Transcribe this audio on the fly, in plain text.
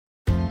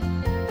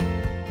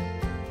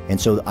And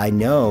so I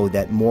know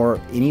that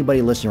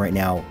anybody listening right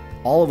now,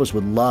 all of us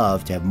would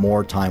love to have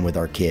more time with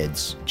our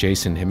kids.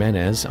 Jason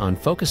Jimenez on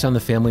Focus on the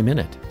Family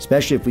Minute.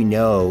 Especially if we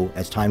know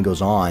as time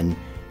goes on,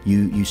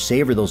 you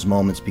savor those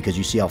moments because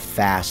you see how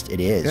fast it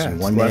is. Yeah,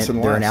 One minute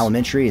they're in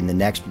elementary and the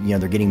next, they're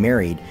getting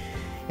married.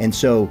 And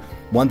so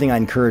one thing I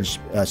encourage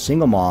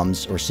single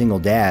moms or single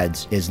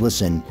dads is,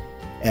 listen,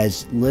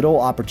 as little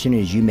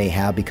opportunities you may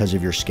have because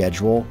of your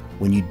schedule,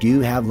 when you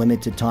do have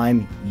limited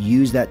time,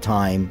 use that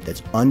time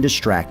that's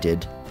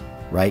undistracted,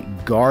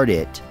 right? Guard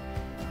it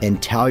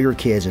and tell your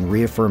kids and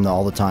reaffirm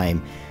all the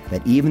time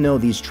that even though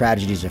these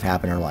tragedies have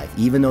happened in our life,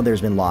 even though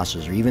there's been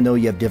losses, or even though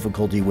you have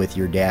difficulty with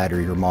your dad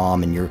or your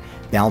mom and you're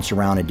bouncing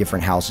around in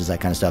different houses,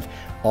 that kind of stuff,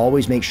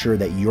 always make sure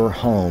that your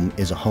home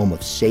is a home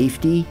of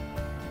safety,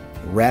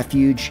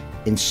 refuge,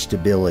 and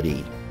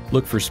stability.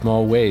 Look for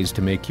small ways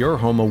to make your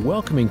home a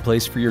welcoming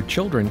place for your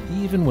children,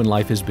 even when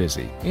life is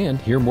busy.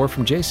 And hear more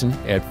from Jason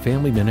at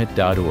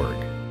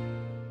FamilyMinute.org.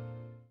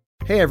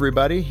 Hey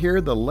everybody, hear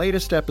the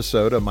latest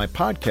episode of my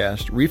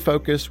podcast,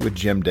 Refocus with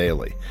Jim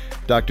Daly.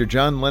 Dr.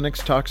 John Lennox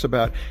talks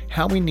about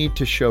how we need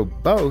to show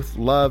both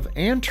love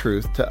and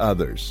truth to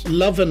others.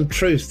 Love and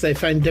truth they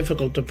find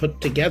difficult to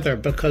put together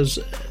because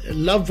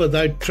love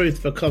without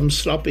truth becomes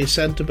sloppy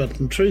sentiment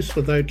and truth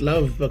without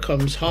love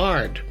becomes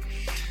hard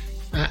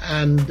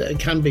and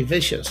can be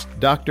vicious.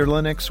 Dr.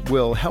 Lennox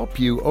will help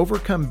you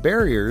overcome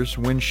barriers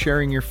when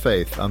sharing your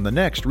faith on the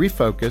next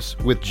Refocus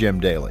with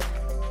Jim Daly.